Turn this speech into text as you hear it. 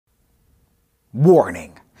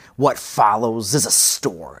Warning, what follows is a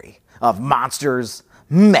story of monsters,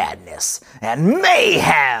 madness, and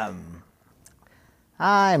mayhem.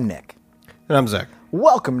 I'm Nick. And I'm Zach.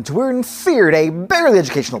 Welcome to We're in Feared, a barely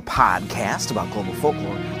educational podcast about global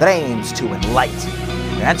folklore that aims to enlighten,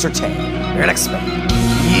 entertain, and expand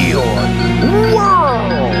your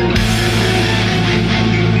world.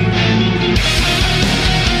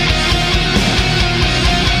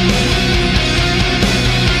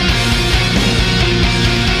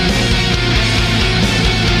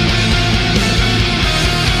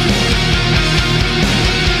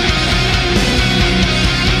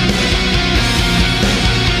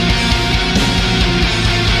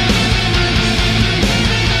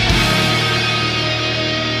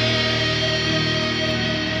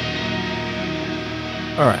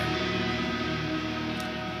 All right.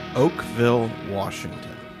 Oakville,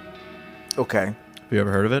 Washington. Okay. Have you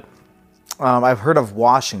ever heard of it? I've heard of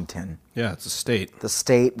Washington, Yeah, it's a state. the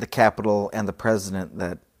state, the capital, and the president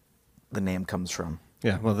that the name comes from.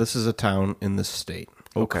 Yeah, well, this is a town in the state,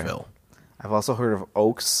 Okay. Oakville. I've also heard of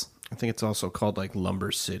Oaks. I think it's also called like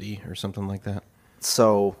Lumber City or something like that.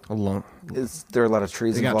 So, Along, is there a lot of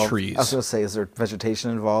trees They got involved? trees. I was going to say, is there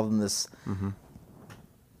vegetation involved in this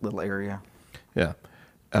little area? yeah.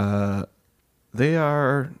 They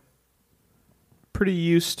are pretty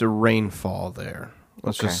used to rainfall there.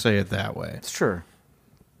 Let's Okay. just say it that way. Sure.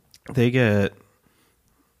 They get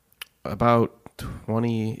about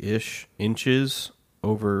 20-ish inches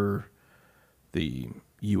over the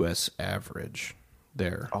U.S. average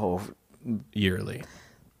there Oh, yearly.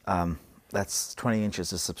 that's 20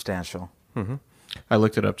 inches is substantial. I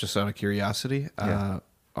looked it up just out of curiosity. Yeah.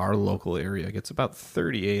 Our local area gets about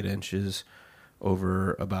 38 inches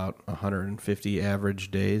over about 150 average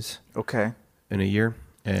days Okay. in a year.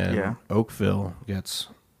 And Yeah. Oakville gets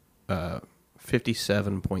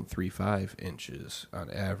 57.35 inches on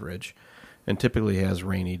average and typically has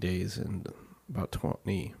rainy days and about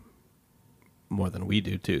 20 more than we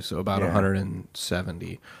do too. So about Yeah.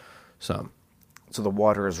 170 some. So the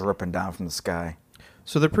water is ripping down from the sky.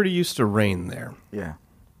 So they're pretty used to rain there. Yeah.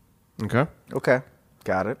 Okay. Okay.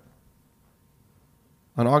 Got it.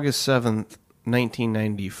 On August 7th,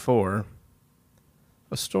 1994,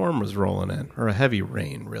 a storm was rolling in, or a heavy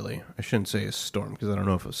rain, really. I shouldn't say a storm, because I don't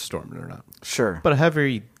know if it was storming or not. Sure. But a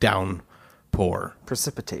heavy downpour,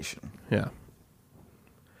 Precipitation. yeah,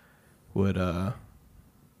 would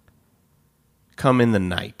come in the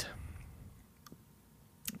night.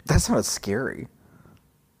 That sounded scary.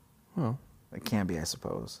 Well, It can be, I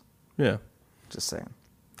suppose. yeah. Just saying.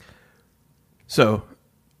 So,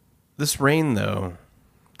 this rain, though,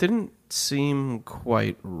 didn't seem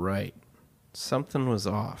quite right. Something was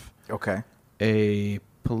off. Okay. A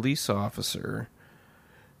police officer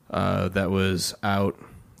that was out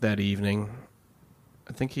that evening,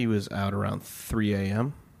 I think he was out around 3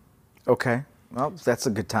 a.m. Okay. Well, that's a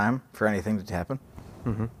good time for anything to happen.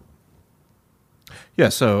 Yeah,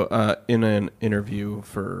 so in an interview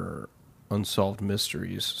for Unsolved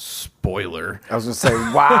Mysteries, spoiler, I was going to say,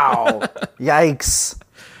 wow. Yikes.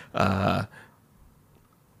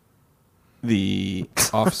 the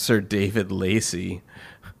officer David Lacey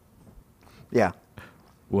Yeah.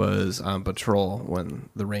 was on patrol when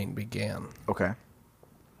the rain began. Okay.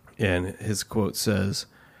 And his quote says,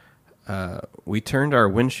 we turned our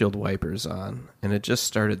windshield wipers on, and it just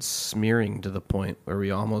started smearing to the point where we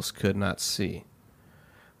almost could not see.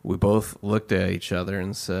 We both looked at each other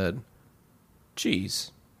and said,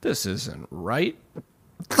 geez, this isn't right.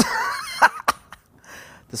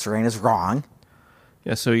 This rain is wrong.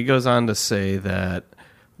 Yeah, so he goes on to say that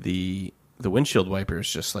the windshield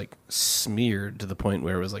wipers just like smeared to the point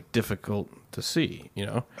where it was like difficult to see, you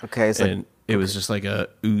know? Okay. It's like, And it was just like a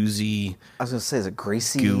oozy, I was going to say, is it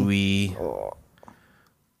greasy? gooey, Oh,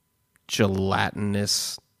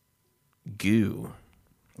 gelatinous goo.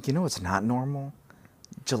 you know what's not normal?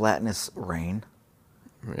 Gelatinous rain.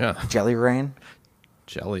 Yeah, Jelly rain.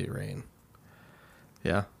 jelly rain.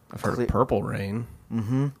 Yeah, I've heard Cle- of purple rain.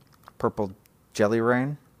 Purple jelly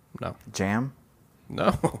rain. No, Jam.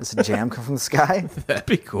 no, Does a jam come from the sky? that'd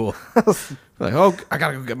be cool. Like, oh, I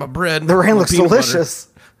gotta go get my bread. The rain my looks peanut butter. delicious.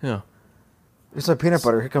 Yeah. Here's my peanut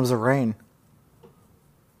butter. Here comes the rain.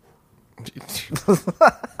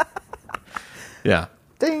 Yeah.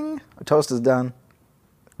 Ding. Our toast is done.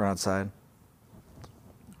 We're outside.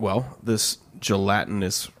 Well, this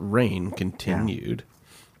gelatinous rain continued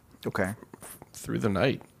Okay. through the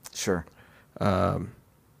night. Sure.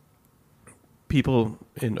 People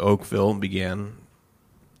in Oakville began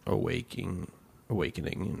awakening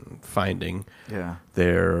and finding Yeah.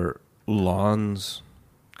 their lawns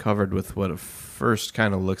covered with what at first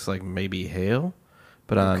kind of looks like maybe hail,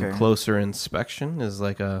 but on Okay. closer inspection is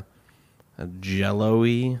like a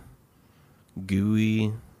jello-y,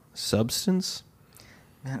 gooey substance.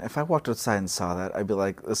 Man, if I walked outside and saw that, I'd be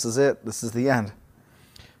like, this is it. This is the end.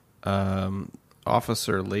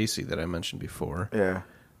 Officer Lacey that I mentioned before Yeah.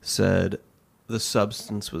 said the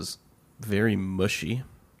substance was very mushy.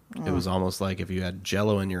 It was almost like if you had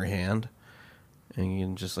jello in your hand and you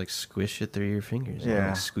can just like squish it through your fingers. Yeah.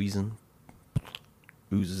 Like squeezing,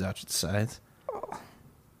 oozes out the sides.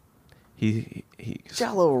 He's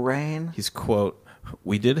Jello rain. He's quote,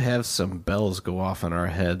 "We did have some bells go off in our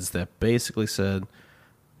heads that basically said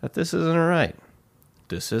that this isn't right.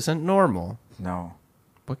 This isn't normal." No.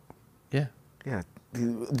 But yeah. Yeah.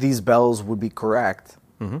 These bells would be correct.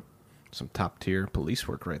 Mm-hmm. Some top tier police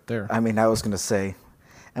work right there. I mean, I was going to say,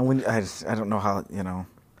 and when I don't know how, I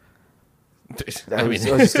was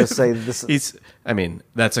just going to say this.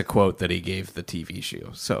 That's a quote that he gave the TV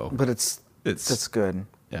show. So, But that's good.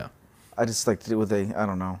 yeah. I just like to do with I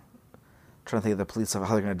don't know. Trying to think of the police of how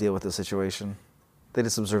they're going to deal with the situation. They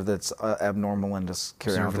just observe that it's abnormal and just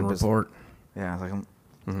carry on with Observe their and business. report. Yeah, it's like,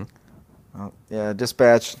 Mm-hmm. well, yeah,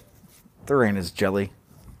 dispatch. The rain is jelly.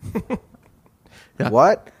 Yeah.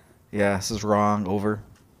 What? Yeah, this is wrong. Over.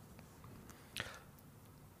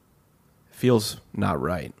 Feels not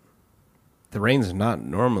right. The rain's not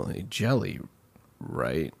normally jelly,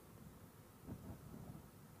 right?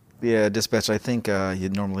 Yeah, dispatch. I think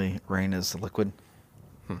you'd normally rain is liquid.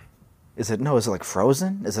 Is it? No. Is it like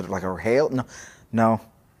frozen? Is it like a hail? No.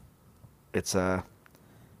 It's It's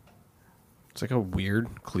like a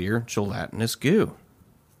weird, clear, gelatinous goo.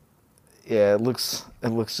 Yeah, it looks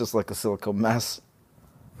just like a silicone mess.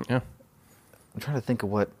 Yeah. I'm trying to think of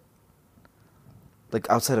what, like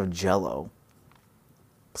outside of Jello.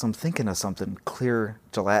 Because I'm thinking of something clear,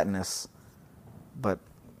 gelatinous, but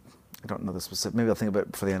I don't know the specific. Maybe I'll think about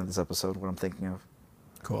it before the end of this episode. What I'm thinking of.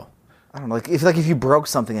 Cool. I don't know. If you broke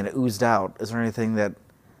something and it oozed out, is there anything that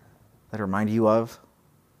remind you of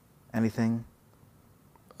anything?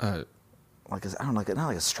 I don't know, not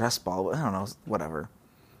like a stress ball, but I don't know, whatever.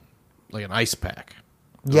 Like an ice pack.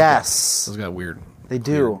 Yes, Those got weird. They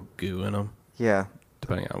do. weird goo in them, yeah.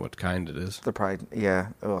 depending on what kind it is. They're probably you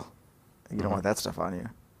don't want that stuff on you.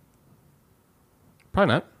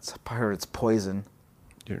 Probably not. I heard it's poison.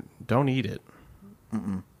 Don't eat it.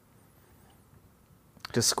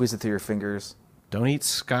 Just squeeze it through your fingers. Don't eat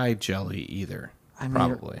sky jelly either. I mean,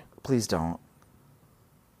 Probably. Please don't.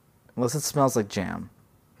 Unless it smells like jam.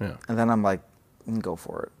 Yeah. And then I'm like, go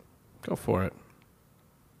for it. Go for it.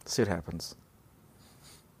 See what happens.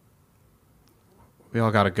 We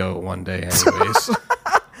all got to go one day anyways.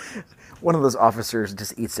 One of those officers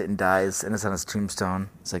just eats it and dies, and it's on his tombstone.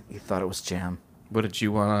 It's like, he thought it was jam. What did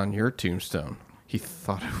you want on your tombstone? He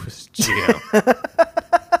thought it was jam.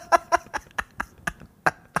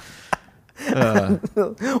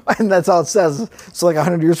 And that's all it says. So like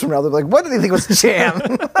 100 years from now, they're like, what did he think was jam?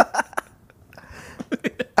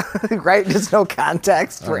 Right? There's no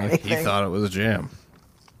context for anything. He thought it was jam.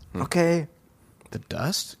 Okay. The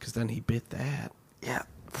dust? Because then he bit that. Yeah.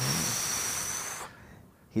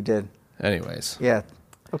 He did. Anyways. Yeah.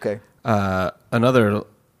 Okay. Another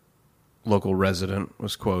local resident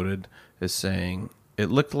was quoted as saying,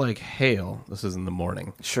 "It looked like hail." This is in the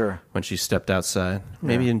morning. Sure. When she stepped outside.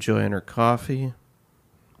 Maybe enjoying her coffee.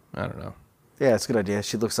 I don't know. Yeah, it's a good idea.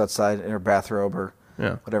 She looks outside in her bathrobe or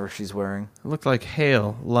Yeah. whatever she's wearing. It looked like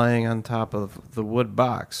hail lying on top of the wood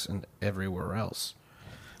box and everywhere else.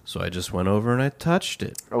 So I just went over and I touched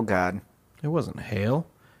it. Oh, God. It wasn't hail.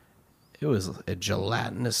 It was a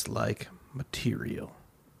gelatinous-like material.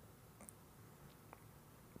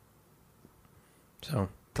 So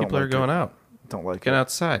people are like going it. out. Don't like Get it.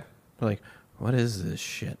 outside. They're like, what is this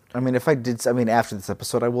shit? I mean, after this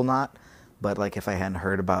episode, I will not. But, like, if I hadn't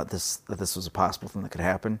heard about this, that this was a possible thing that could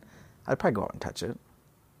happen, I'd probably go out and touch it.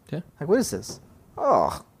 Yeah. Like, what is this?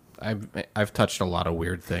 Oh, I've touched a lot of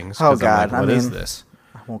weird things. Oh, 'cause I'm like, God. what I is mean, this?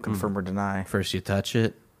 I won't confirm or deny. First you touch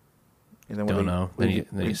it. And then Don't know. Then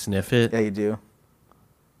you sniff it. Yeah, you do.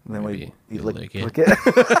 And then Maybe you you lick lick it. lick it.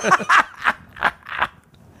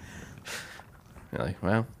 You're like,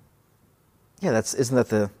 well, Yeah, isn't that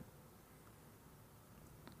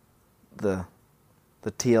the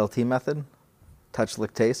TLT method? Touch,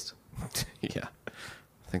 lick, taste. yeah.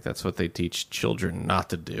 I think that's what they teach children not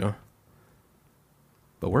to do.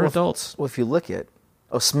 But we're Well, adults. Well, if you lick it,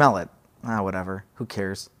 smell it. Whatever. Who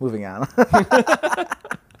cares? Moving on.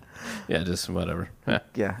 Yeah, just whatever. Yeah.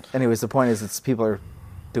 Yeah. Anyways, the point is, people are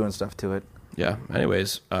doing stuff to it. Yeah.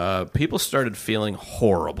 Anyways, people started feeling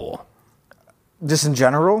horrible. Just in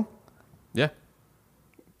general. Yeah.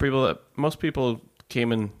 most people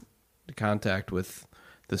came in contact with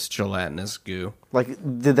this gelatinous goo. Like,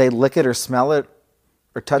 did they lick it or smell it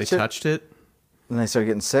or touch They it? touched it, And they started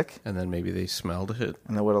getting sick? and then maybe they smelled it.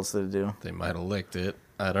 And then what else did it do? They might have licked it.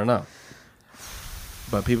 I don't know.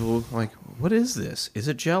 But people were like, what is this? Is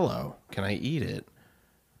it Jell-O? Can I eat it?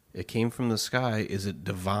 It came from the sky. Is it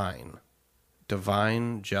divine?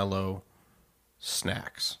 Divine Jell-O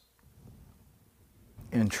snacks.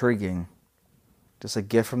 Intriguing. Just a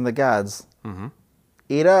gift from the gods. Mm-hmm.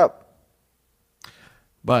 Eat up.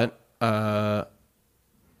 But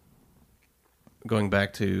going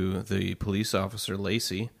back to the police officer,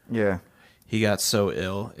 Lacey, Yeah. he got so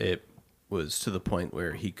ill, it was to the point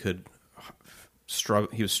where he could struggle.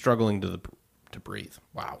 He was struggling to breathe.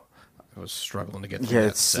 Wow. I was struggling to get through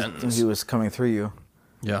that sentence. He was coming through you.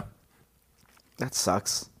 Yeah. That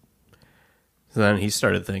sucks. So then he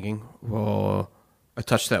started thinking, well, I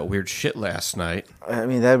touched that weird shit last night. I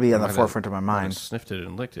mean, that would be on the Might have- forefront of my might have mind. sniffed it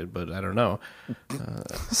and licked it, but I don't know.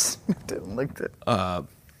 Didn't lick it.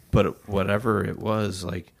 But whatever it was,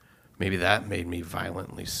 like, maybe that made me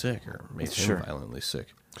violently sick or made Sure. him violently sick.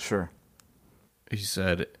 Sure.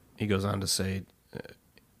 He goes on to say,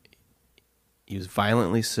 he was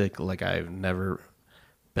violently sick like I've never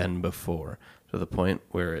been before, to the point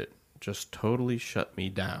where it just totally shut me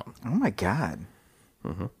down. Oh, my God.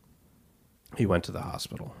 He went to the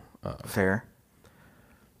hospital. Fair.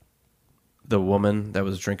 The woman that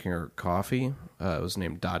was drinking her coffee was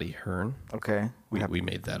named Dottie Hearn. Okay. We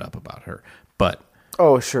made that up about her. But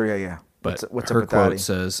Oh, sure. Yeah, yeah. But what's her up with quote Dottie?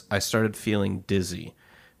 says, I started feeling dizzy.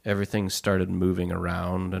 Everything started moving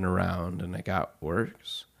around, and it got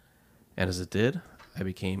worse. And as it did, I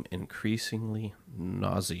became increasingly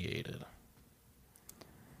nauseated.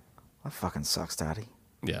 That fucking sucks, Dottie.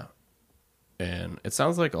 Yeah. And it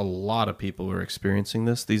sounds like a lot of people were experiencing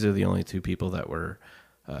this. These are the only two people that were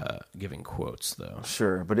giving quotes, though.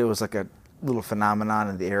 Sure, but it was like a little phenomenon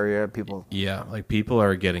in the area. People Yeah, like people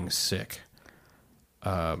are getting sick.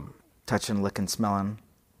 touching, licking, smelling.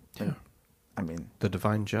 Yeah. I mean, The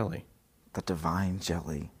divine jelly. the divine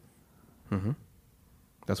jelly.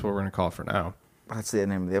 That's what we're going to call it for now. That's the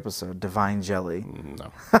name of the episode. Divine jelly.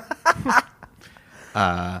 No.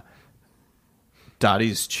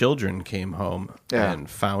 Dottie's children came home Yeah. and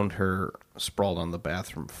found her sprawled on the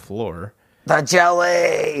bathroom floor. The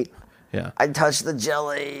jelly! Yeah. I touched the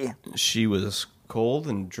jelly. She was cold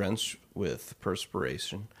and drenched with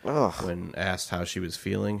perspiration. Ugh. When asked how she was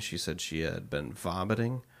feeling, she said she had been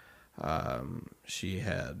vomiting. She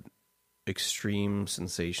had extreme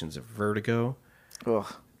sensations of vertigo.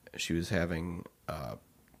 Ugh. She was having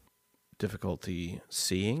difficulty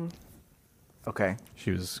seeing. Okay.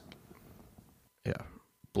 She was,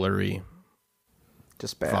 blurry,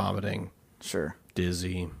 Just bad. vomiting, Sure.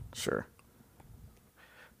 dizzy. Sure.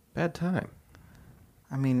 Bad time.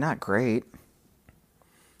 I mean, not great.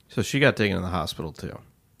 So she got taken to the hospital too.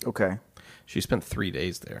 Okay. She spent 3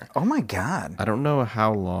 days there. Oh my God. I don't know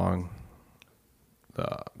how long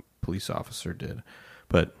the police officer did,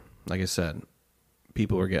 but like I said,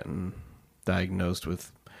 people were getting diagnosed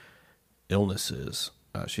with illnesses.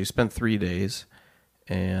 She spent 3 days,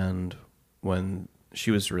 and when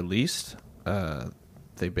she was released,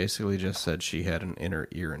 they basically just said she had an inner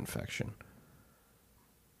ear infection,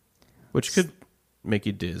 which could make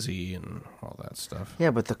you dizzy and all that stuff.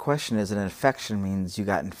 Yeah, but the question is, an infection means you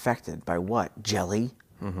got infected by what? Jelly?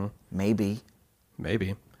 Mm-hmm. Maybe.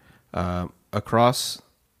 Maybe. Across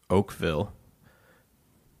Oakville,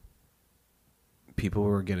 people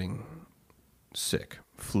were getting sick.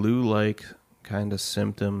 Flu-like kind of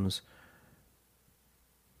symptoms.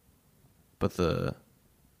 But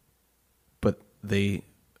they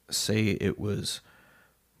say it was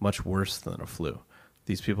much worse than a flu.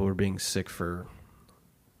 These people were being sick for,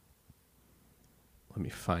 let me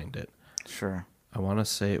find it. Sure. I want to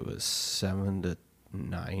say it was 7 to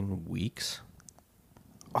 9 weeks.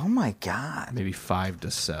 Oh my God. Maybe 5 to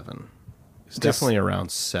 7. It's Just- definitely around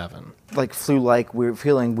 7. Like flu-like, we're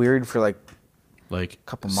feeling weird for like, Like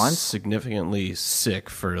Couple months? Significantly sick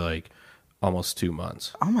for like almost 2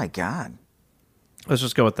 months. oh my God. Let's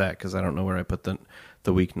just go with that because I don't know where I put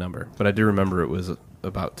the week number, but I do remember it was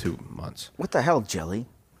about 2 months. What the hell, jelly?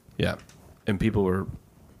 Yeah, and people were.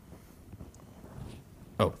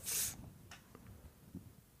 Oh.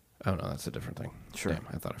 Oh no, that's a different thing. Sure. Damn,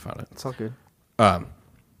 I thought I found it. It's all good. But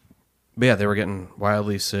yeah, they were getting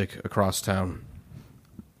wildly sick across town.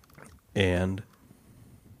 And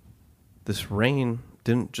this rain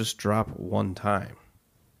didn't just drop one time.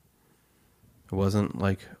 It wasn't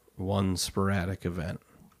like one sporadic event.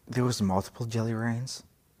 There was multiple jelly rains.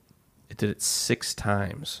 It did it 6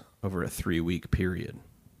 times over a 3-week period.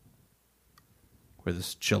 where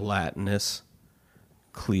this gelatinous,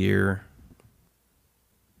 clear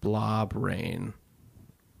blob rain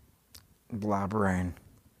Blob rain.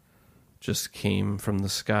 just came from the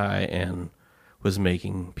sky and was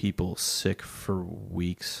making people sick for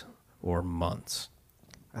weeks or months.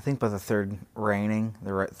 I think by the third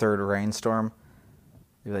third rainstorm,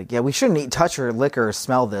 you're like, yeah, we shouldn't touch or lick or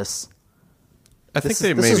smell this. I think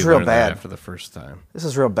they this maybe is real learned that bad. after the first time. This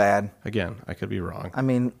is real bad. Again, I could be wrong. I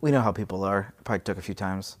mean, we know how people are. It probably took a few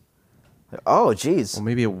times. Like, oh, geez. Well,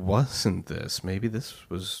 maybe it wasn't this. Maybe this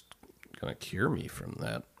was going to cure me from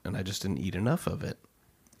that, and I just didn't eat enough of it.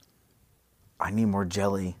 I need more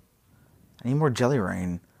jelly. I need more jelly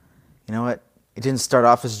rain. You know what? It didn't start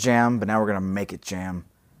off as jam, but now we're going to make it jam.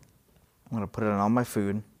 I'm going to put it on all my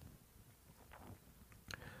food.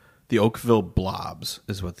 The Oakville blobs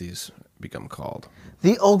is what these become called.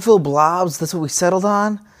 The Oakville blobs, that's what we settled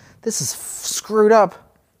on? This is screwed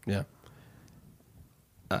up. Yeah.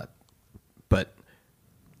 But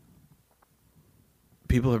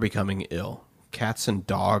people are becoming ill. Cats and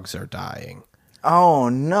dogs are dying. Oh,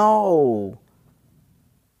 no.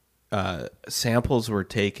 Samples were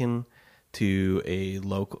taken to a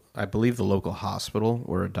local, I believe the local hospital,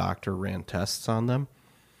 where a doctor ran tests on them.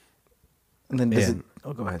 And then does it... And-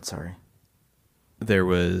 Oh, go ahead, sorry. There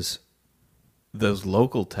was, those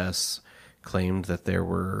local tests claimed that there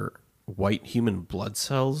were white human blood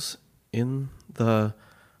cells in the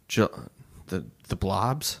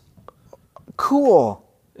blobs. Cool.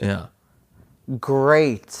 Yeah.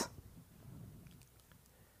 Great.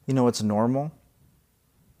 You know what's normal?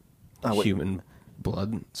 What Human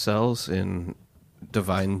blood cells in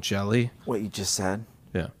divine jelly. you just said.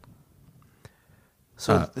 Yeah.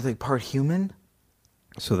 So, it's like part human?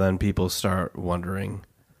 So then people start wondering,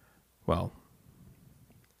 well,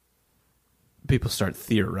 people start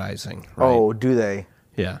theorizing, right? Oh, do they?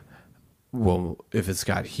 Yeah. Well, if it's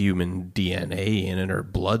got human DNA in it or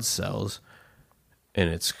blood cells and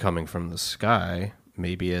it's coming from the sky,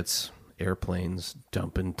 maybe it's airplanes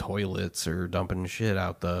dumping toilets or dumping shit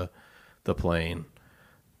out the plane.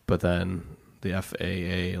 But then the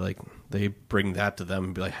FAA, like, they bring that to them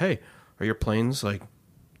and be like, hey, are your planes, like,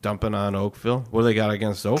 dumping on Oakville? What do they got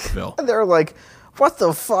against Oakville? And they're like, what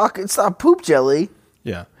the fuck? It's not poop jelly.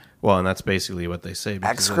 Yeah. Well, and that's basically what they say.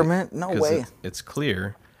 because Excrement? No 'cause way. It's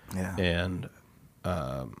clear. Yeah. And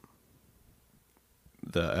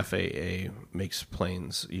the FAA makes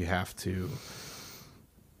planes, you have to,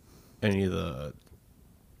 any of the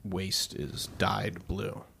waste is dyed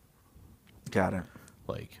blue. Got it.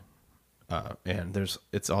 Like, and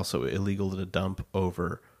it's also illegal to dump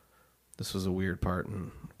over, this was a weird part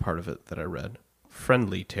of it that I read,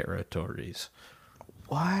 friendly territories.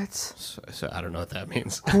 What? So I don't know what that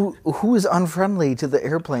means. Who is unfriendly to the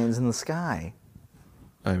airplanes in the sky?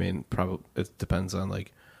 I mean, probably it depends on,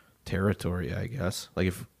 like, territory, I guess. Like,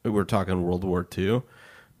 if we're talking World War II,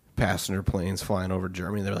 passenger planes flying over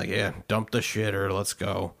Germany, they're like, yeah, dump the shitter, let's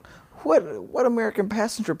go. What American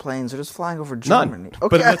passenger planes are just flying over None. Germany?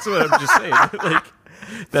 But that's what I'm just saying. Like,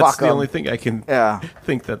 that's Fuck the 'em. only thing I can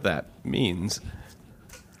think that means.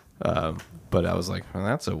 But I was like, well,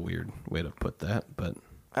 that's a weird way to put that. But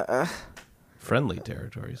friendly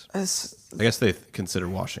territories. I guess they consider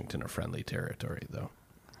Washington a friendly territory, though.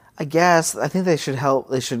 I guess. I think they should help.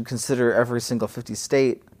 They should consider every single 50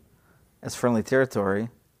 state as friendly territory.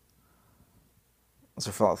 As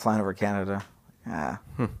they're flying over Canada. Yeah.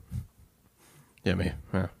 Yeah, me.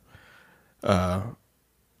 Yeah.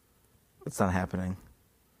 It's not happening.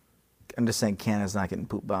 I'm just saying Canada's not getting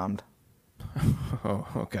poop bombed. Oh,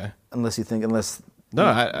 okay. Unless.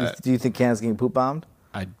 No, do you think Canada's getting poop bombed?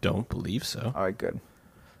 I don't believe so. All right, good.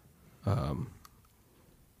 Because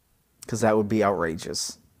that would be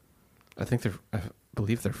outrageous. I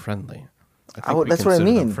believe they're friendly. I think we That's what I consider them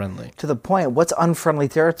mean. friendly. To the point, what's unfriendly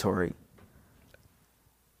territory?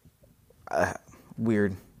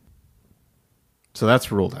 Weird. So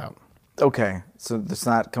that's ruled out. Okay, so it's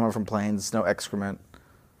not coming from planes, no excrement.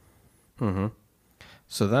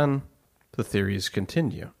 So then the theories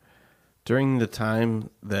continue. During the time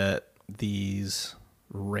that the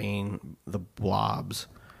blobs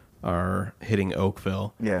are hitting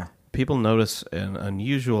Oakville, Yeah. people notice an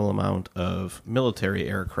unusual amount of military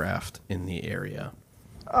aircraft in the area.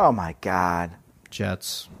 Oh my God.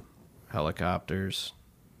 Jets, helicopters,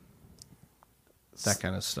 that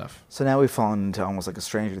kind of stuff. So now we've fallen into almost like a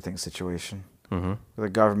Stranger Things situation. Mm-hmm. Where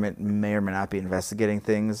the government may or may not be investigating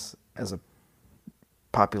things as a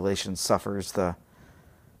population suffers the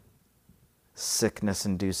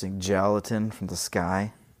sickness-inducing gelatin from the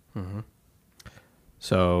sky.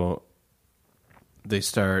 So they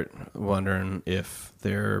start wondering if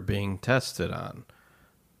they're being tested on.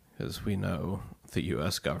 Because we know the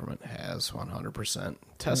U.S. government has 100%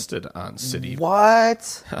 tested on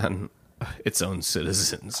What? on its own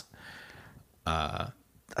citizens. I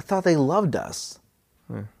thought they loved us.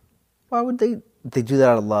 Why would they? They do that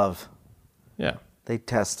out of love. Yeah. They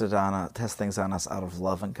test things on us out of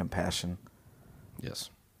love and compassion. Yes.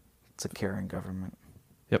 It's a caring government.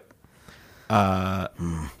 Yep.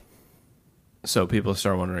 So people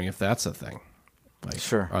start wondering if that's a thing. Like,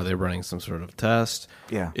 Sure. Are they running some sort of test?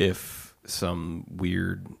 Yeah. If some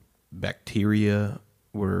weird bacteria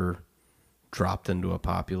were dropped into a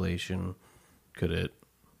population, could it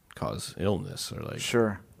cause illness or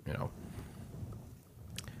Sure.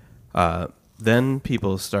 Then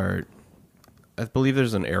people start. I believe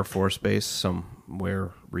there's an Air Force base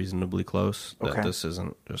somewhere reasonably close. That Okay. this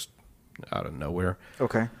isn't just out of nowhere.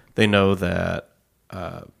 Okay. They know that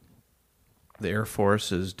the Air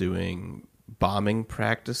Force is doing bombing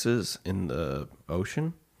practices in the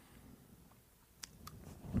ocean.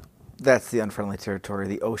 That's the unfriendly territory,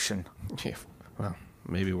 the ocean. Yeah, well,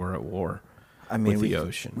 maybe we're at war I mean, with the we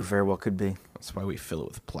ocean. very well could be. That's why we fill it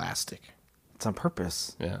with plastic. It's on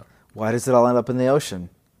purpose. Yeah, Why does it all end up in the ocean?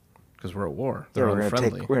 because we're at war. Yeah, They're we're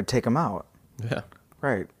unfriendly. gonna take them out. Yeah.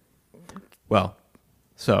 Right. Well,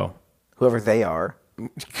 so Whoever they are.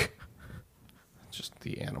 just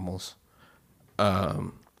the animals.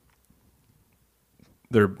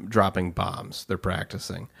 They're dropping bombs. They're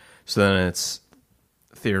practicing. So then it's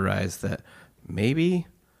theorized that maybe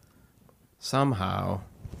somehow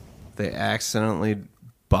they accidentally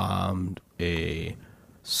bombed a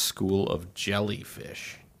school of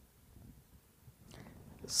jellyfish.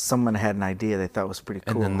 Someone had an idea they thought was pretty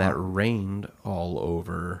cool. And then that huh? rained all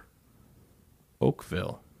over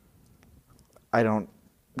Oakville. I don't.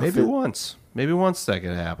 Maybe once. Maybe once that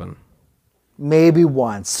could happen. Maybe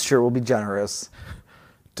once. Sure, we'll be generous.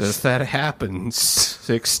 Does that happen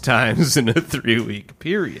 6 times in a 3-week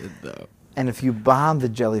period, though? And if you bomb the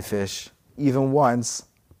jellyfish even once,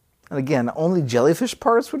 and again, only jellyfish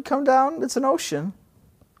parts would come down. It's an ocean.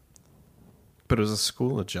 But it was a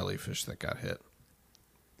school of jellyfish that got hit.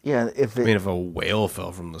 Yeah, if it. I mean, if a whale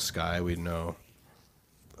fell from the sky, we'd know.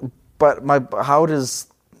 But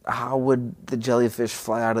how would the jellyfish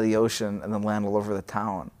fly out of the ocean and then land all over the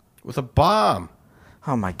town? With a bomb.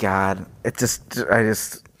 Oh my God!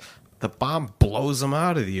 The bomb blows them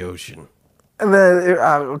out of the ocean. And then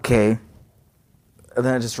okay, and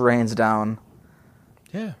then it just rains down.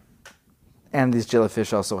 Yeah. And these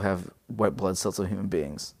jellyfish also have white blood cells of human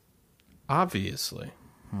beings Obviously.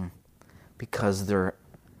 because the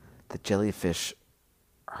jellyfish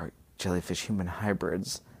are jellyfish human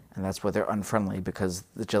hybrids, and that's why they're unfriendly, because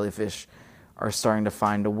the jellyfish are starting to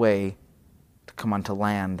find a way to come onto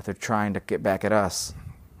land. They're trying to get back at us.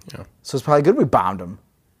 Yeah. So it's probably good we bombed them.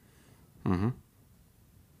 Mm-hmm.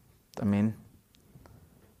 I mean,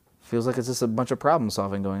 feels like it's just a bunch of problem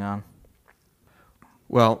solving going on.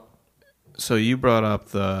 Well, so you brought up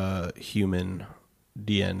the human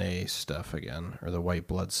DNA stuff again, or the white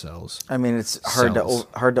blood cells. I mean, it's hard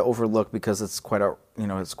to overlook because it's quite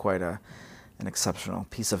an exceptional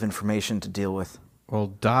piece of information to deal with. Well,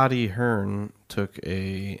 Dottie Hearn took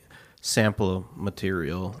a sample of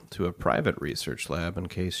material to a private research lab in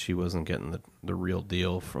case she wasn't getting the real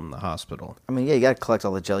deal from the hospital. I mean, yeah, you got to collect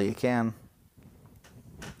all the jelly you can.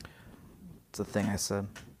 It's a thing I said.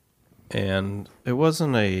 And it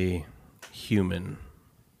wasn't a human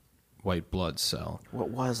white blood cell. What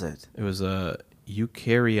was it? It was a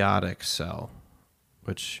eukaryotic cell,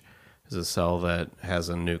 which is a cell that has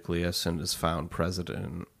a nucleus and is found present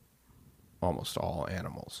in almost all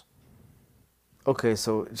animals. Okay,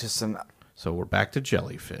 so just an So we're back to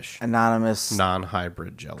jellyfish. anonymous,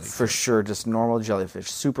 Non-hybrid jellyfish. for sure, just normal jellyfish,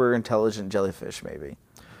 super intelligent jellyfish, maybe.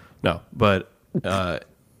 No, but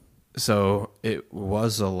so it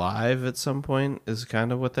was alive at some point is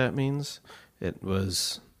kind of what that means. It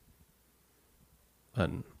was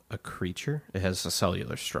a creature. It has a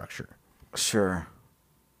cellular structure. Sure.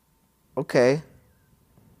 Okay.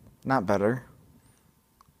 Not better.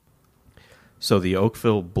 So the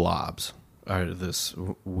Oakville blobs are this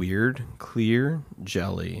weird, clear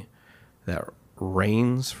jelly that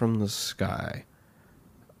rains from the sky,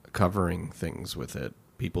 covering things with it.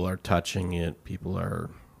 People are touching it. People are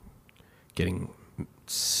getting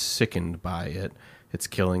sickened by it. It's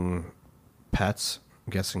killing pets.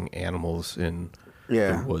 I'm guessing animals in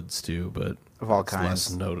the woods too, but of all it's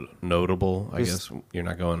kinds. less notable. I guess you're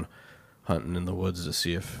not going hunting in the woods to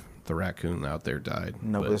see if the raccoon out there died.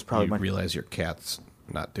 No, but but there's probably you a bunch- realize your cat's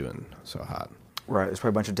not doing so hot. Right. There's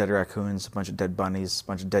probably a bunch of dead raccoons, a bunch of dead bunnies, a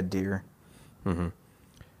bunch of dead deer. It's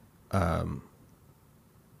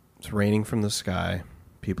raining from the sky.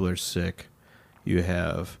 People are sick. You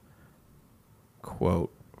have,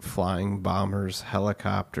 quote, flying bombers,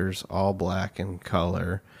 helicopters, all black in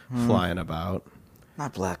color, flying about.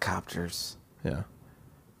 Not black copters. Yeah.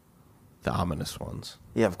 The ominous ones.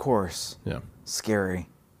 Yeah, of course. Yeah. Scary.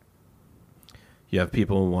 You have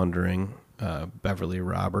people wondering, Beverly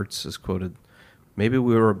Roberts is quoted, maybe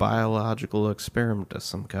we were a biological experiment of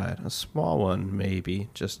some kind. A small one, maybe,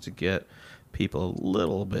 just to get people a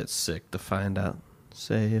little bit sick to find out,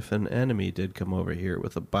 say, if an enemy did come over here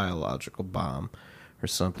with a biological bomb or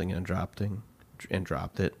something and dropped it.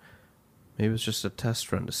 Maybe it was just a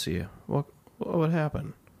test run to see what would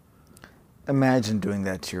happen. Imagine doing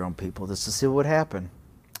that to your own people just to see what would happen.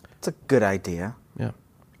 It's a good idea. Yeah.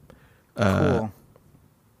 Cool.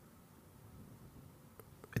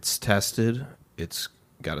 It's tested. It's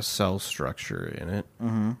got a cell structure in it.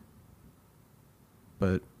 Mm-hmm.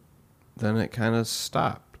 But then it kind of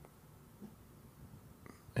stopped.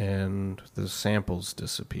 And the samples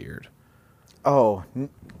disappeared. Oh,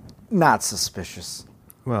 not suspicious.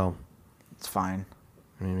 Well, It's fine.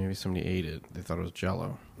 I mean, maybe somebody ate it. They thought it was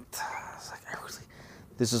Jell-O. It's like,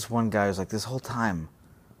 there's this one guy who's like, this whole time,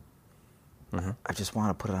 I just want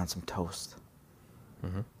to put it on some toast. I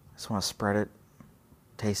just want to spread it,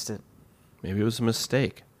 taste it. Maybe it was a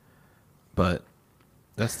mistake. But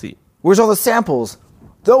that's the... Where's all the samples?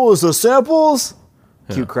 Those are samples?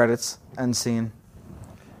 Yeah. Cue credits. End scene.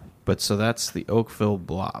 But so that's the Oakville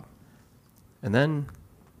blob. And then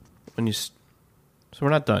when you... So we're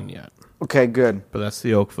not done yet. Okay, good. But that's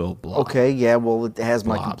the Oakville blob. Okay, yeah, well, it has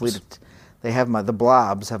my Blobs. complete... The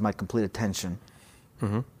blobs have my complete attention.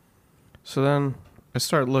 So then I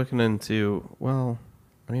start looking into, well,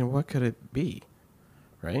 I mean, what could it be?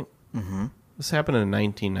 Right? Mm-hmm. This happened in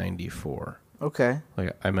 1994. Okay.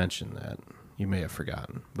 Like I mentioned that. You may have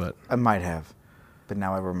forgotten, but... I might have, but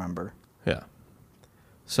now I remember. Yeah.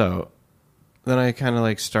 So then I kind of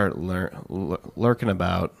like start lurking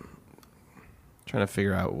about, trying to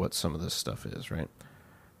figure out what some of this stuff is, right?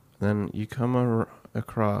 Then you come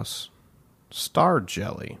across star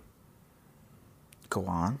jelly, Go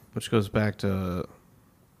on. which goes back to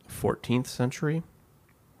 14th century.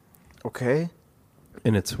 Okay.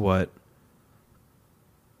 And it's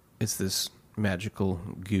this magical,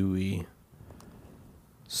 gooey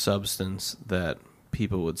substance that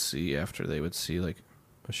people would see after they would see like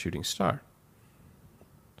a shooting star.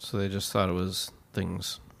 So they just thought it was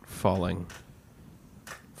things falling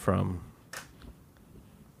from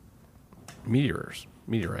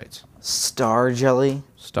meteorites. Star jelly?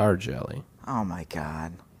 Star jelly. Oh my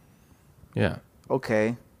god. Yeah.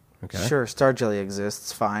 Okay. Okay. Sure, star jelly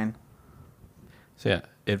exists. Fine. So yeah,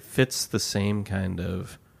 it fits the same kind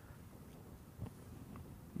of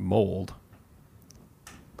mold.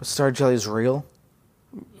 But star jelly is real?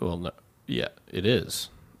 Well, no, yeah, it is.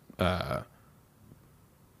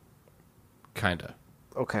 Kinda.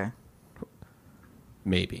 Okay.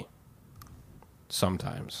 Maybe.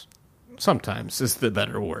 Sometimes. Sometimes is the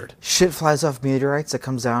better word. Shit flies off meteorites that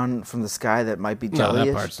comes down from the sky that might be No, jelly-ish?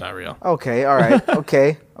 that part's not real. Okay, all right.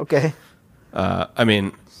 Okay. I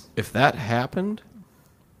mean, if that happened,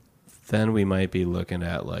 then we might be looking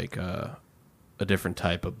at like a different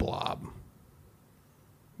type of blob.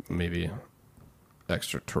 Maybe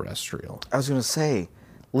extraterrestrial. I was going to say,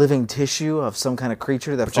 living tissue of some kind of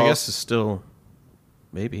creature that Which falls... I guess is still...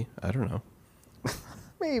 Maybe. I don't know.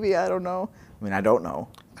 Maybe, I don't know. I mean, I don't know.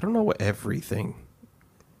 I don't know what everything...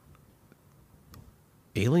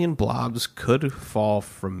 Alien blobs could fall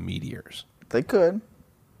from meteors. They could.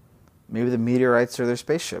 Maybe the meteorites are their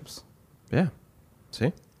spaceships. Yeah.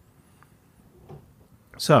 See?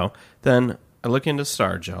 So, then I look into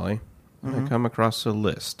star jelly, and I come across a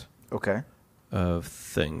list Okay. of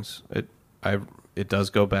things. It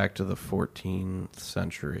does go back to the 14th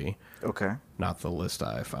century. Okay. Not the list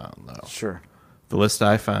I found, though. Sure. The list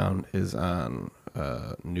I found is on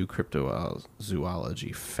New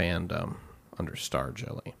Cryptozoology Fandom under star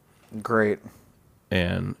jelly. Great.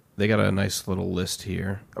 And they got a nice little list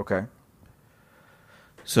here. Okay.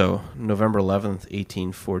 So, November 11th,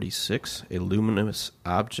 1846, a luminous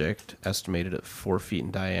object estimated at 4 feet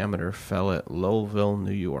in diameter fell at Lowellville,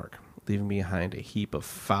 New York, leaving behind a heap of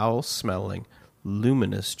foul-smelling,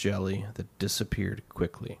 luminous jelly that disappeared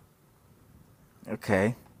quickly.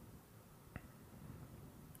 Okay.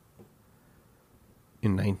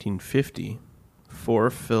 In 1950, 4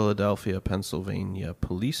 Philadelphia, Pennsylvania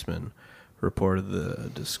policemen reported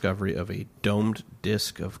the discovery of a domed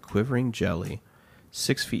disc of quivering jelly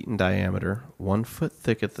 6 feet in diameter, 1 foot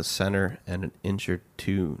thick at the center, and an inch or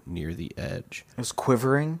two near the edge. It was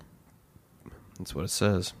quivering? That's what it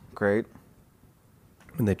says. Great.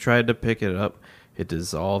 When they tried to pick it up, it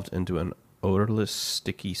dissolved into an odorless,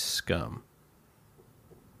 sticky scum.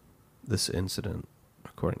 This incident,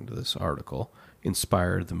 according to this article,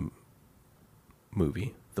 inspired the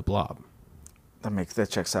movie The Blob. That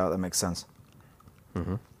checks out. That makes sense.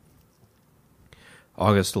 Mm-hmm.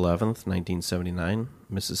 August 11th, 1979,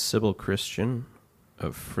 Mrs. Sybil Christian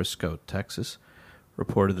of Frisco, Texas,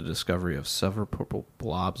 reported the discovery of several purple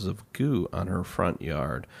blobs of goo on her front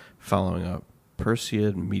yard following a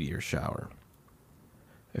Perseid meteor shower.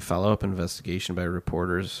 A follow-up investigation by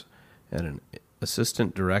reporters and an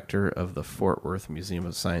assistant director of the Fort Worth Museum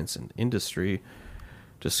of Science and Industry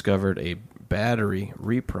discovered a battery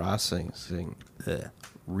reprocessing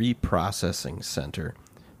center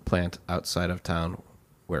plant outside of town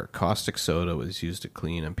where caustic soda was used to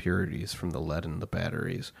clean impurities from the lead in the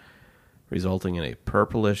batteries, resulting in a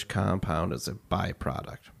purplish compound as a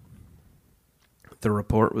byproduct. The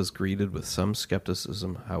report was greeted with some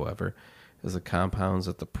skepticism, however, as the compounds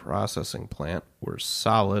at the processing plant were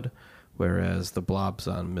solid, whereas the blobs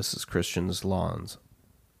on Mrs. Christian's lawn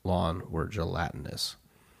were gelatinous.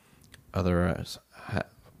 Others,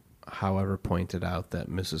 however, pointed out that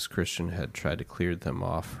Mrs. Christian had tried to clear them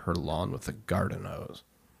off her lawn with a garden hose.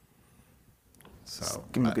 So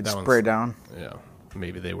Give me a good spray down. Yeah,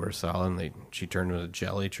 maybe they were solid. And she turned them into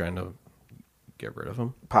jelly, trying to get rid of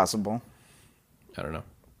them. Possible. I don't know.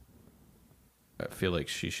 I feel like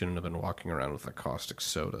she shouldn't have been walking around with a caustic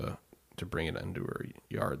soda to bring it into her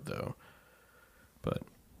yard, though. But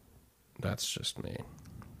that's just me.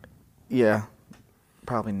 Yeah,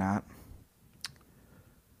 probably not.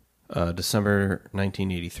 December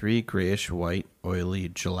 1983, grayish-white, oily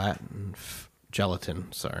gelatin.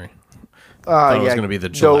 Sorry. Thought it was going to be the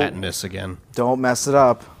gelatinous again. Don't mess it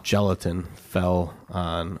up. Gelatin fell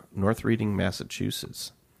on North Reading,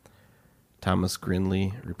 Massachusetts. Thomas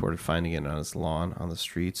Grinley reported finding it on his lawn, on the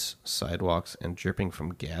streets, sidewalks, and dripping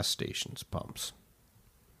from gas stations' pumps.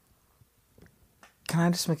 Can I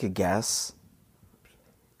just make a guess?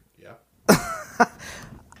 Yeah.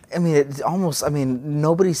 I mean,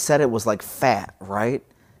 nobody said it was like fat, right?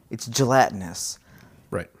 It's gelatinous.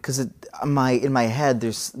 Right. Because in my head,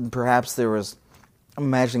 I'm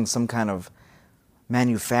imagining some kind of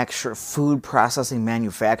food processing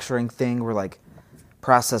manufacturing thing where like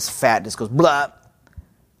processed fat just goes blah.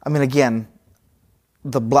 I mean, again,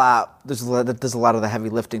 the blah, there's a lot of the heavy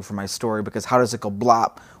lifting for my story because how does it go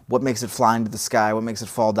blop? What makes it fly into the sky? What makes it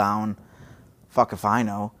fall down? Fuck if I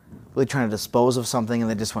know. Really trying to dispose of something and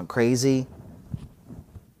they just went crazy.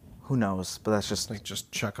 Who knows? But that's just... Like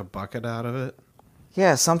just chuck a bucket out of it?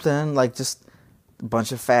 Yeah, something like just a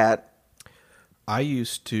bunch of fat. I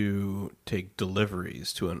used to take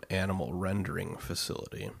deliveries to an animal rendering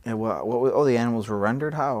facility. And the animals were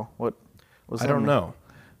rendered? How? What was that? I don't know.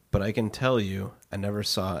 But I can tell you, I never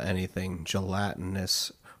saw anything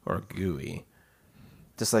gelatinous or gooey.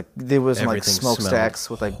 Just like there was like Everything smokestacks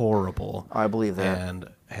with like horrible. I believe that. And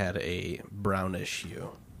had a brownish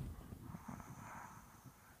hue.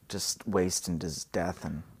 Just waste and just death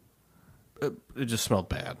and it just smelled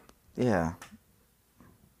bad. Yeah.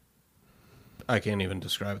 I can't even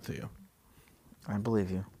describe it to you. I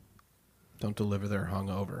believe you. Don't deliver there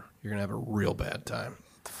hungover. You're gonna have a real bad time.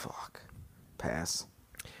 Fuck. Pass.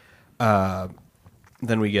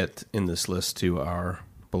 Then we get in this list to our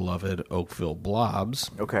beloved Oakville Blobs.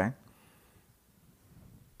 Okay.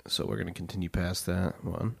 So we're going to continue past that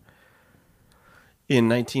one. In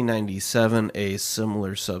 1997, a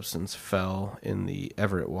similar substance fell in the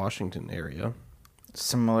Everett, Washington area.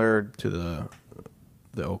 Similar to the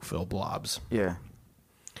Oakville Blobs. Yeah.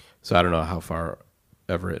 So I don't know how far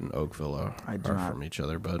Everett and Oakville are from each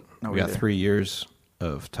other, but we got 3 years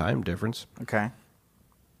of time difference. Okay.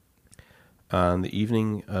 On the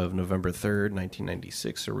evening of November 3rd,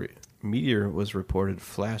 1996, a meteor was reported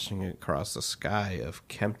flashing across the sky of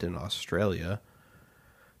Kempton, Australia.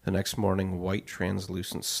 The next morning, white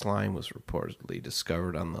translucent slime was reportedly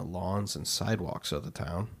discovered on the lawns and sidewalks of the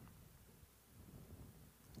town.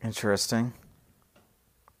 Interesting.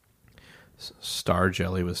 Star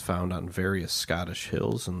jelly was found on various Scottish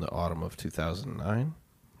hills in the autumn of 2009.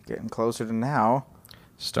 Getting closer to now.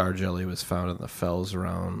 Star jelly was found in the fells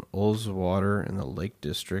around Ullswater in the Lake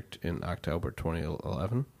District in October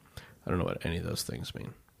 2011. I don't know what any of those things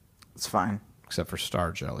mean. It's fine. Except for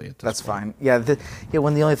star jelly at this That's point. fine. Yeah,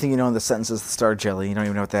 when the only thing you know in the sentence is the star jelly, you don't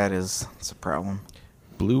even know what that is. It's a problem.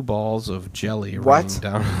 Blue balls of jelly raining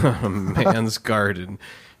down a man's garden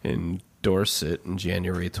in Dorset in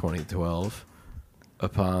January 2012.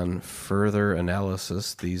 Upon further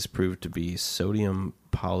analysis, these proved to be sodium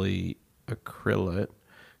polyacrylate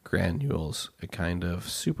granules, a kind of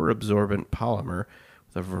superabsorbent polymer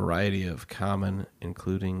with a variety of common,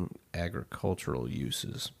 including agricultural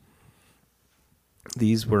uses.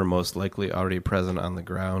 These were most likely already present on the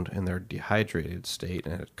ground in their dehydrated state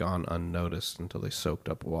and had gone unnoticed until they soaked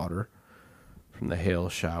up water from the hail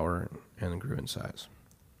shower and grew in size.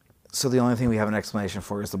 So the only thing we have an explanation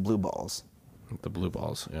for is the blue balls. The blue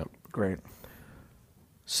balls, yeah. Great.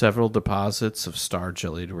 Several deposits of star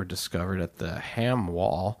jelly were discovered at the Ham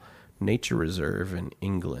Wall Nature Reserve in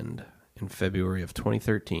England in February of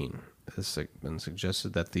 2013. It has been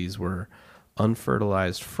suggested that these were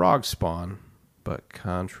unfertilized frog spawn, but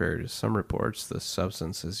contrary to some reports, the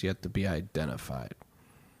substance is yet to be identified.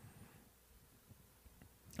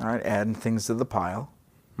 All right, adding things to the pile.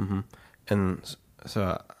 Mm-hmm. And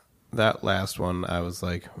so that last one, I was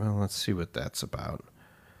like, well, let's see what that's about.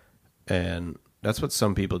 And that's what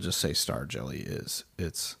some people just say star jelly is.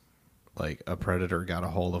 It's like a predator got a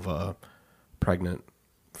hold of a pregnant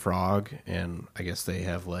frog, and I guess they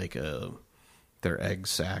have like their egg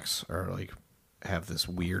sacs are like have this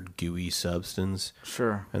weird gooey substance.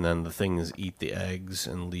 Sure. And then the things eat the eggs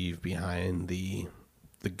and leave behind the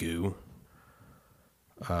goo.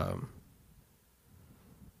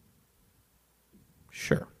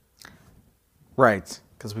 Sure. Right,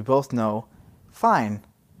 because we both know, fine,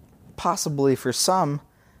 possibly for some,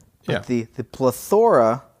 but the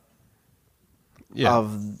plethora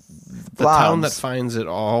of the blobs. town that finds it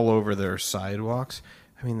all over their sidewalks,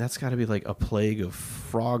 I mean, that's got to be like a plague of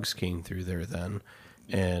frogs came through there then,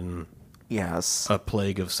 and yes, a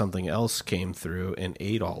plague of something else came through and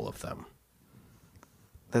ate all of them.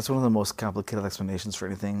 That's one of the most complicated explanations for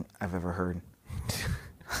anything I've ever heard.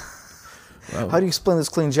 Wow. How do you explain this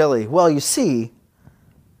clean jelly? Well, you see,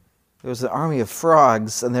 there was an army of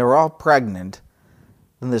frogs, and they were all pregnant.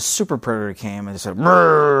 Then this super predator came and said,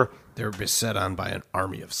 "Brrr!" They were beset on by an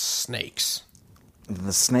army of snakes. And then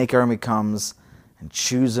the snake army comes and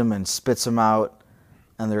chews them and spits them out,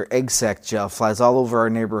 and their egg sac gel flies all over our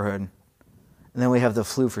neighborhood. And then we have the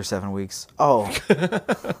flu for 7 weeks. Oh,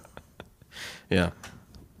 Yeah.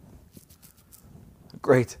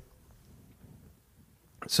 great.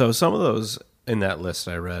 So some of those in that list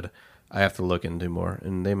I read, I have to look into more,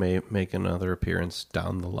 and they may make another appearance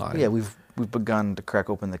down the line. Yeah, we've begun to crack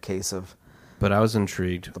open the case of. But I was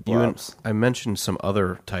intrigued. The blobs. I mentioned some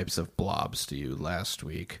other types of blobs to you last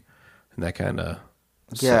week, and that kind of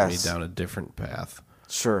set me down a different path.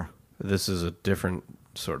 Sure. This is a different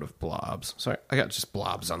sort of blobs. Sorry, I got just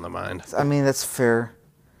blobs on the mind. I mean, that's fair.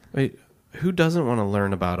 Wait, who doesn't want to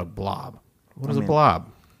learn about a blob? What is a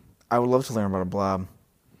blob? I would love to learn about a blob.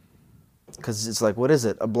 Because it's like, what is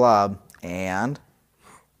it? A blob. And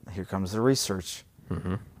here comes the research. Mm-hmm.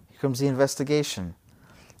 Here comes the investigation.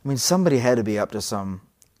 I mean, somebody had to be up to some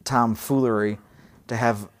tomfoolery to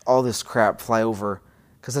have all this crap fly over.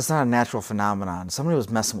 Because that's not a natural phenomenon. Somebody was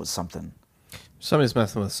messing with something. Somebody's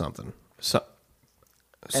messing with something.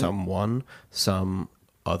 Someone, some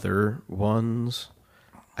other ones.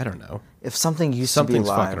 I don't know. If something used to be alive.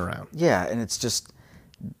 Something's fucking around. Yeah, and it's just,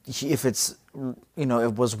 if it's,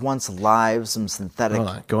 it was once live, some synthetic. Hold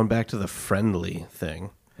on. Going back to the friendly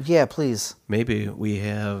thing. Yeah, please. Maybe we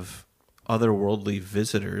have otherworldly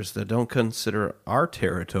visitors that don't consider our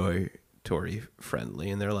territory friendly,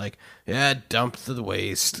 and they're like, yeah, dump to the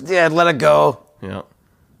waste. Yeah, let it go. Yeah.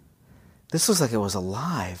 This looks like it was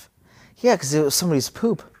alive. Yeah, because it was somebody's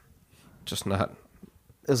poop. Just not.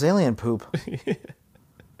 It was alien poop.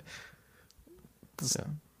 Just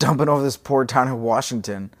dumping over this poor town in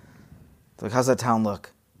Washington. Like, how's that town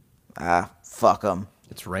look? Ah, fuck them.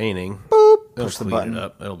 It's raining. Boop. They'll Push the clean button. it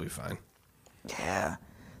up. It'll be fine. Yeah.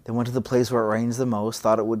 They went to the place where it rains the most,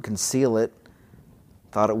 thought it would conceal it,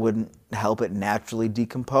 thought it wouldn't help it naturally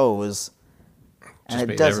decompose. And Just it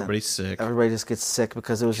made doesn't. everybody sick. Everybody just gets sick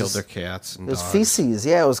because it was Killed just, their cats and it was dogs. feces.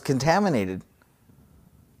 Yeah, it was contaminated.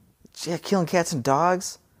 Yeah, killing cats and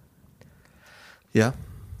dogs. Yeah.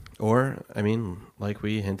 Or, I mean, like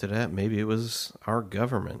we hinted at, maybe it was our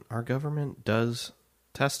government. Our government does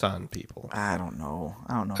test on people. I don't know.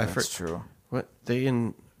 If that's true. What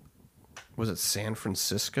was it San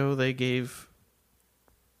Francisco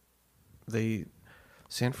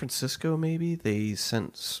San Francisco maybe they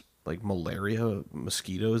sent like malaria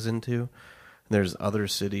mosquitoes into. And there's other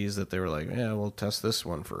cities that they were like, yeah, we'll test this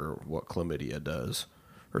one for what chlamydia does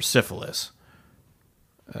or syphilis.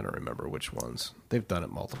 I don't remember which ones. They've done it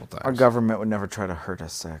multiple times. Our government would never try to hurt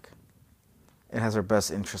us, Zach. It has our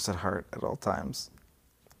best interests at heart at all times.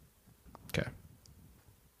 Okay.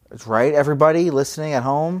 It's right, everybody listening at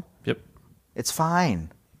home? Yep. It's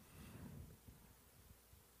fine.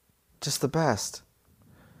 Just the best.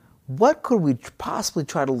 what could we possibly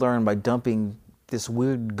try to learn by dumping this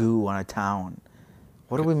weird goo on a town?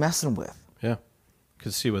 What are we messing with? Yeah.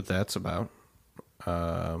 Could see what that's about.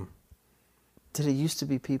 Did it used to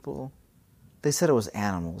be people? They said it was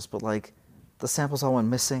animals, but like the samples all went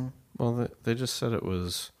missing. Well, they just said it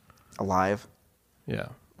was... Alive? Yeah.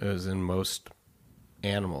 It was in most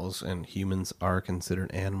animals, and humans are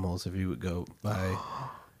considered animals if you would go by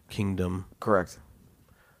kingdom. Correct.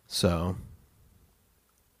 So,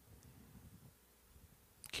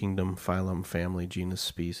 kingdom, phylum, family, genus,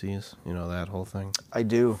 species. You know, that whole thing. I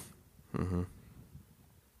do. Mm-hmm.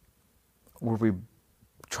 Were we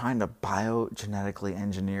trying to biogenetically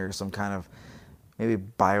engineer some kind of maybe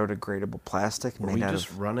biodegradable plastic Were made we out just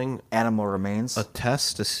of running animal remains? a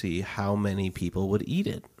test to see how many people would eat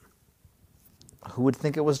it? Who would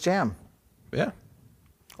think it was jam? Yeah.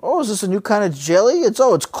 Oh, is this a new kind of jelly?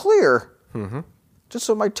 It's clear. Mm-hmm. Just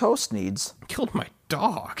what my toast needs. Killed my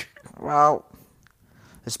dog. Well,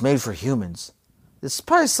 it's made for humans. This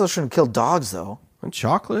probably still shouldn't kill dogs, though. And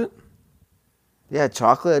chocolate? Yeah,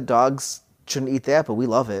 chocolate, dogs shouldn't eat that, but we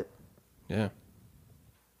love it. Yeah.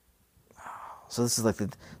 So this is like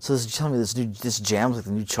so this is telling me this jam's like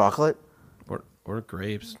the new chocolate? Or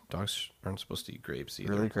grapes. Dogs aren't supposed to eat grapes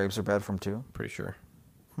either. Really? Grapes are bad for them too? Pretty sure.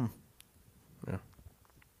 Yeah.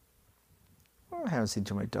 I haven't seen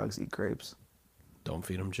too many dogs eat grapes. Don't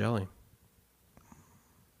feed them jelly.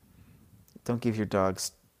 Don't give your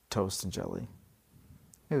dogs toast and jelly.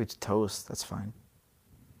 Maybe it's toast, that's fine.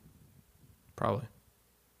 Probably.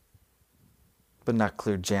 But not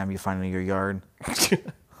clear jam you find in your yard.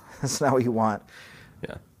 That's not what you want.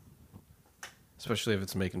 Yeah. Especially if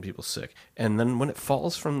it's making people sick. And then when it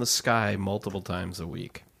falls from the sky multiple times a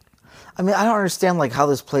week. I mean, I don't understand like how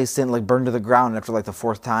this place didn't like burn to the ground after like the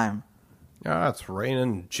fourth time. Ah, it's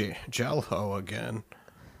raining Jello again.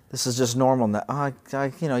 This is just normal now.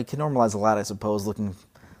 You know, you can normalize a lot, I suppose,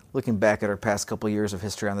 looking back at our past couple years of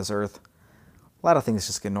history on this earth. A lot of things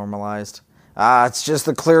just get normalized. It's just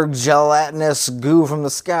the clear gelatinous goo from the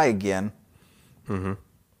sky again. Mm-hmm.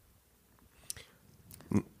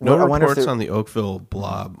 No I wonder if reports on the Oakville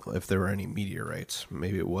blob if there were any meteorites.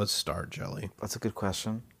 Maybe it was star jelly. That's a good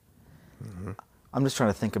question. Mm-hmm. I'm just trying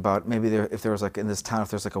to think about maybe if there was like in this town, if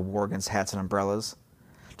there's like a war against hats and umbrellas.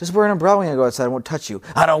 Just wear an umbrella when you go outside. I won't touch you.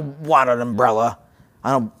 I don't want an umbrella.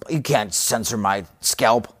 You can't censor my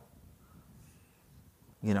scalp.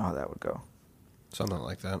 You know how that would go. Something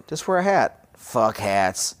like that. Just wear a hat. Fuck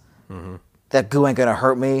hats. Mm-hmm. That goo ain't gonna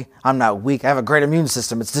hurt me. I'm not weak. I have a great immune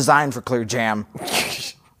system. It's designed for clear jam.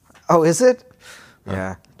 Oh, is it?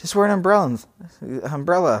 Yeah. Just wear an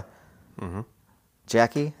umbrella. Mm-hmm.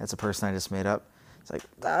 Jackie, that's a person I just made up. It's like,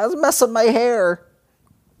 that's mess up my hair.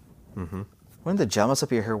 Mm-hmm. Wouldn't the gel mess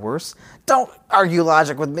up your hair worse? Don't argue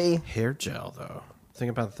logic with me. Hair gel, though.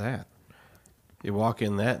 Think about that. You walk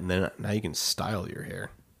in that, and then now you can style your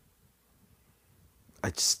hair.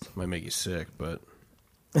 Might make you sick, but...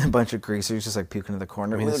 A bunch of greasers just like puking in the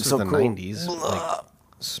corner. I mean, this was so the cool. 90s.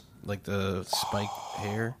 Like the spike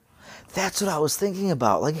hair. That's what I was thinking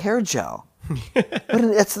about, like hair gel. I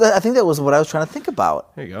think that was what I was trying to think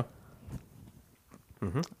about. There you go.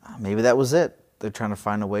 Mm-hmm. Maybe that was it. They're trying to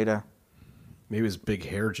find a way to... Maybe it was big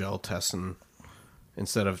hair gel testing.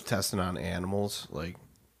 Instead of testing on animals, like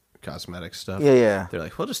cosmetic stuff. Yeah. They're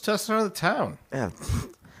like, we'll just test it on the town. Yeah.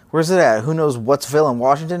 Where's it at? Who knows What'sville in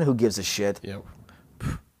Washington? Who gives a shit? Yep.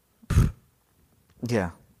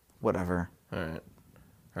 Yeah. Whatever. All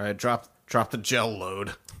right. Drop the gel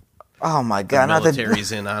load. Oh my god! The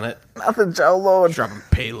military's in on it. Not the gel load. Dropping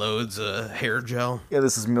payloads of hair gel. Yeah,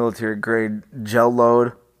 this is military grade gel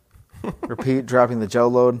load. Repeat, dropping the gel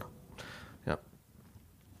load. Yep.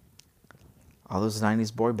 All those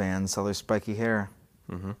 90s boy bands, all their spiky hair.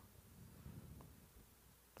 Mm-hmm.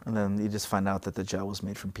 And then you just find out that the gel was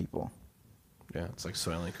made from people. Yeah, it's like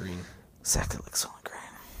Soylent Green. Exactly like Soylent Green.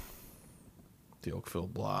 The Oakville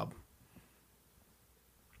blob.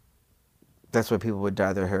 That's why people would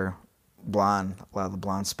dye their hair blonde, a lot of the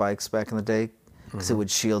blonde spikes back in the day, because it would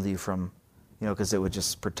shield you from, because it would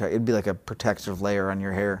just protect, it'd be like a protective layer on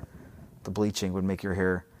your hair. The bleaching would make your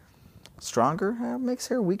hair stronger. It makes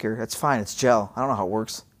hair weaker. That's fine. It's gel. I don't know how it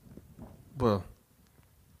works. Well,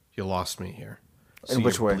 you lost me here. So In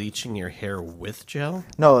which you're way? bleaching your hair with gel?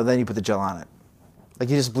 No, then you put the gel on it. Like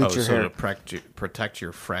you just bleach your so hair. to protect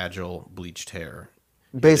your fragile bleached hair.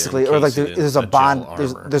 Basically, or like there's a gel bond.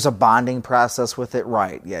 armor. There's a bonding process with it,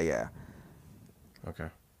 right? Yeah. Okay.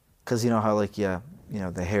 Because you know how like the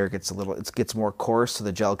hair gets it gets more coarse, so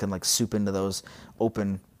the gel can like soup into those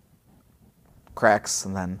open cracks,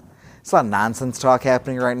 and then it's a lot of nonsense talk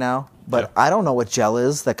happening right now. But Yeah. I don't know what gel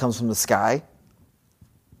is that comes from the sky.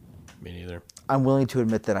 Me neither. I'm willing to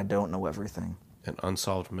admit that I don't know everything. And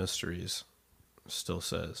Unsolved Mysteries still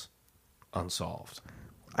says unsolved.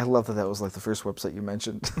 I love that was like the first website you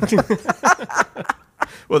mentioned.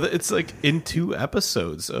 Well, it's like in 2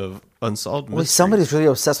 episodes of Unsolved Well, Mysteries. somebody's really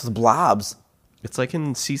obsessed with blobs. It's like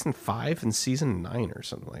in season 5 and season 9 or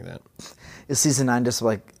something like that. Is season 9 just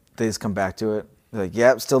like they just come back to it? They're like,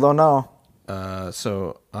 yep, still don't know.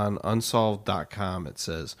 So on unsolved.com it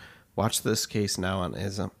says, watch this case now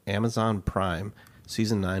on Amazon Prime,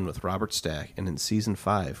 season 9 with Robert Stack, and in season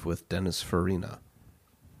 5 with Dennis Farina.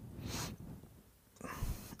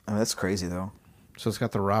 I mean, that's crazy though. So it's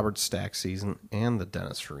got the Robert Stack season and the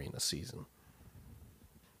Dennis Farina season.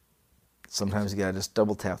 Sometimes you gotta just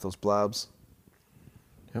double tap those blobs.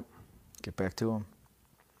 Yep. Get back to them.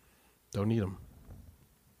 Don't need them.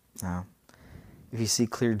 No. If you see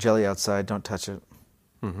clear jelly outside, don't touch it.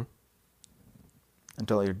 Mm-hmm. And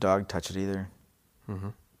don't let your dog touch it either. Mm-hmm.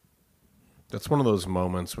 That's one of those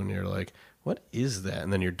moments when you're like, what is that?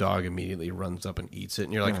 And then your dog immediately runs up and eats it.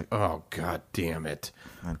 And you're like, oh, God damn it.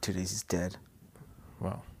 In 2 days, he's dead.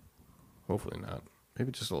 Well, hopefully not.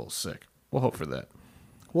 Maybe just a little sick. We'll hope for that.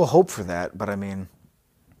 We'll hope for that, but I mean,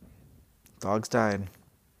 dogs died.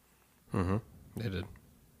 Mm-hmm. They did.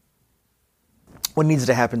 What needs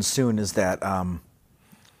to happen soon is that, I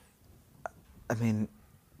mean,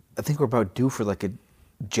 I think we're about due for like a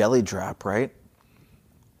jelly drop, right?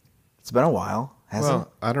 It's been a while, hasn't it?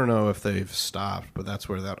 I don't know if they've stopped, but that's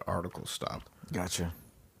where that article stopped. Gotcha.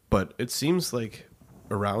 But it seems like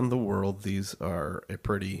around the world, these are a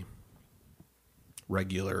pretty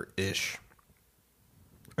regular-ish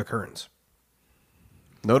occurrence.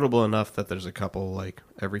 Notable enough that there's a couple, like,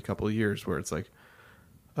 every couple of years where it's like,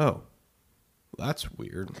 oh, that's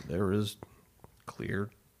weird. There is clear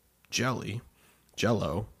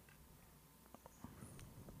jello,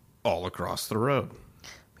 all across the road.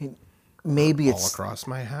 I mean, maybe all it's across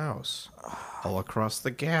my house, all across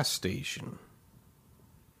the gas station,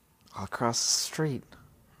 all across the street.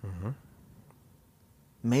 Mm-hmm.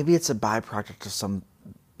 Maybe it's a byproduct of some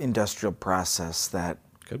industrial process that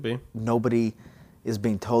Could be. nobody is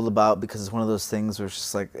being told about because it's one of those things where it's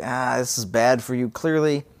just like, this is bad for you.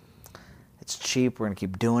 Clearly, it's cheap. We're going to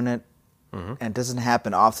keep doing it. Mm-hmm. And it doesn't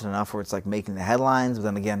happen often enough where it's like making the headlines. But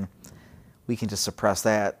then again, we can just suppress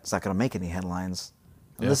that. It's not going to make any headlines.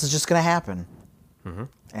 And this is just going to happen. Mm-hmm.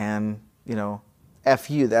 And, you know, F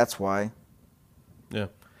you, that's why. Yeah.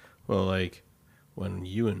 Well, like when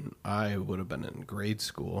you and I would have been in grade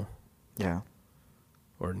school Yeah.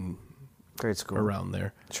 or Grade school. around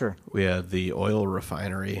there, Sure. we had the oil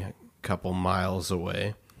refinery a couple miles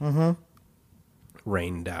away. Mm-hmm.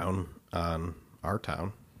 Rained down on our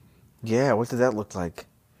town. Yeah, what did that look like?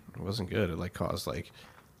 It wasn't good. It like caused like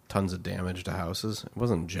tons of damage to houses. It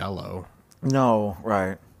wasn't jello, No,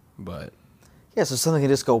 right. but Yeah, so something can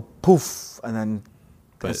just go poof, and then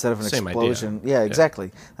But instead of an same explosion. idea. Yeah, Yeah.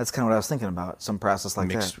 exactly. That's kind of what I was thinking about. Some process like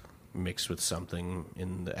mixed that. mixed with something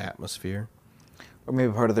in the atmosphere. Or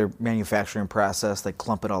maybe part of their manufacturing process, they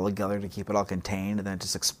clump it all together to keep it all contained, and then it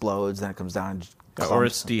just explodes, then it comes down and clumps. Or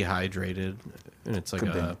it's dehydrated, and it's like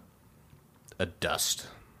Could a dust,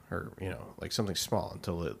 or like something small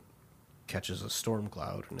until it catches a storm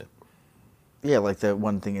cloud, and it Yeah, like the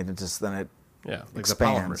one thing, it just, then it like expands. the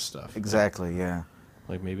polymer stuff. Exactly, yeah.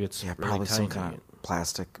 Like maybe it's Yeah, really probably some tiny. kind of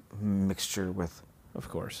plastic mixture with... Of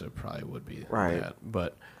course, it probably would be Right. that,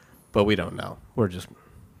 but we don't know. We're just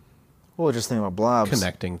Well, we're just thinking about blobs.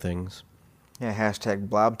 connecting things. Yeah, hashtag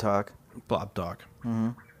blob talk. Blob talk.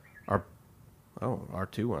 Mm-hmm.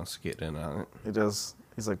 R2 wants to get in on it. It does.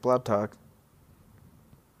 He's like, blob talk.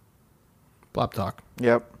 Blob talk.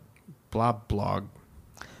 Yep. Blob blog.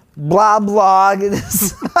 Blob blog. It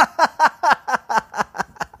is.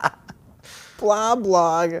 Blob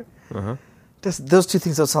blog. Uh-huh. Those two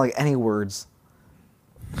things don't sound like any words.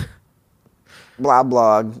 Blob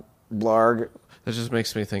blog. Blarg. That just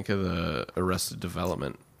makes me think of the Arrested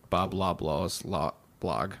Development. Bob Loblaw's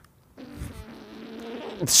blog.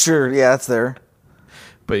 Sure, yeah, it's there.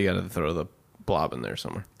 But you got to throw the blob in there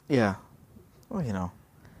somewhere. Yeah. Well, you know.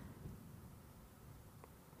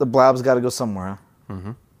 The blob's got to go somewhere. Huh?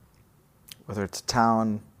 Mm-hmm. Whether it's a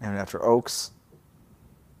town named after oaks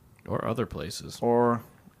Or other places. or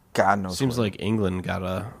God knows Seems where. like England got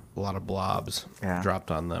a lot of blobs Yeah.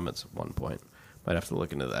 dropped on them at one point. Might have to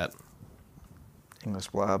look into that. English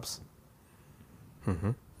blobs.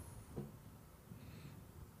 Mm-hmm.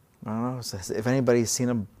 I don't know. If anybody's seen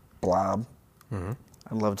a blob, Mm-hmm.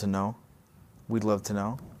 I'd love to know. We'd love to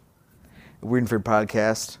know. Weird and Feared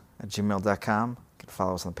Podcast at gmail.com. You can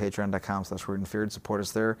follow us on patreon.com/Weird and Feared. Support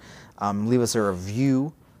us there. Leave us a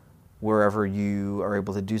review wherever you are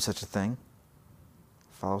able to do such a thing.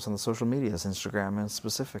 Follow us on the social medias, Instagram in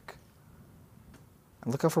specific.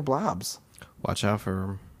 And look out for blobs. Watch out for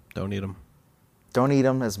them. Don't eat them. Don't eat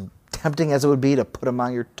them, as tempting as it would be to put them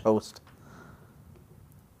on your toast.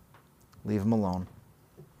 Leave them alone.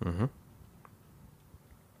 Mm-hmm.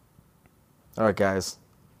 All right, guys.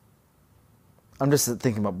 I'm just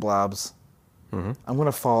thinking about blobs. Mm-hmm. I'm going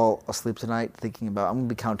to fall asleep tonight thinking about... I'm going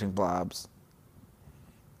to be counting blobs.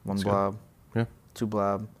 One That's blob. good. Yeah. 2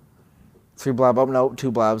 blob. 3 blob. Oh, no,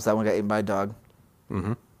 2 blobs. That one got eaten by a dog.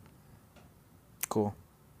 Mm-hmm. Cool.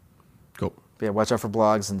 Cool. Yeah, watch out for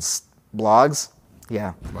blogs and... blogs?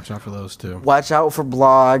 Yeah. Watch out for those too. Watch out for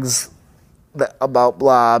blogs about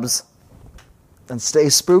blobs. And stay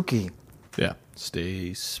spooky. Yeah.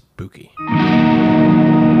 Stay spooky.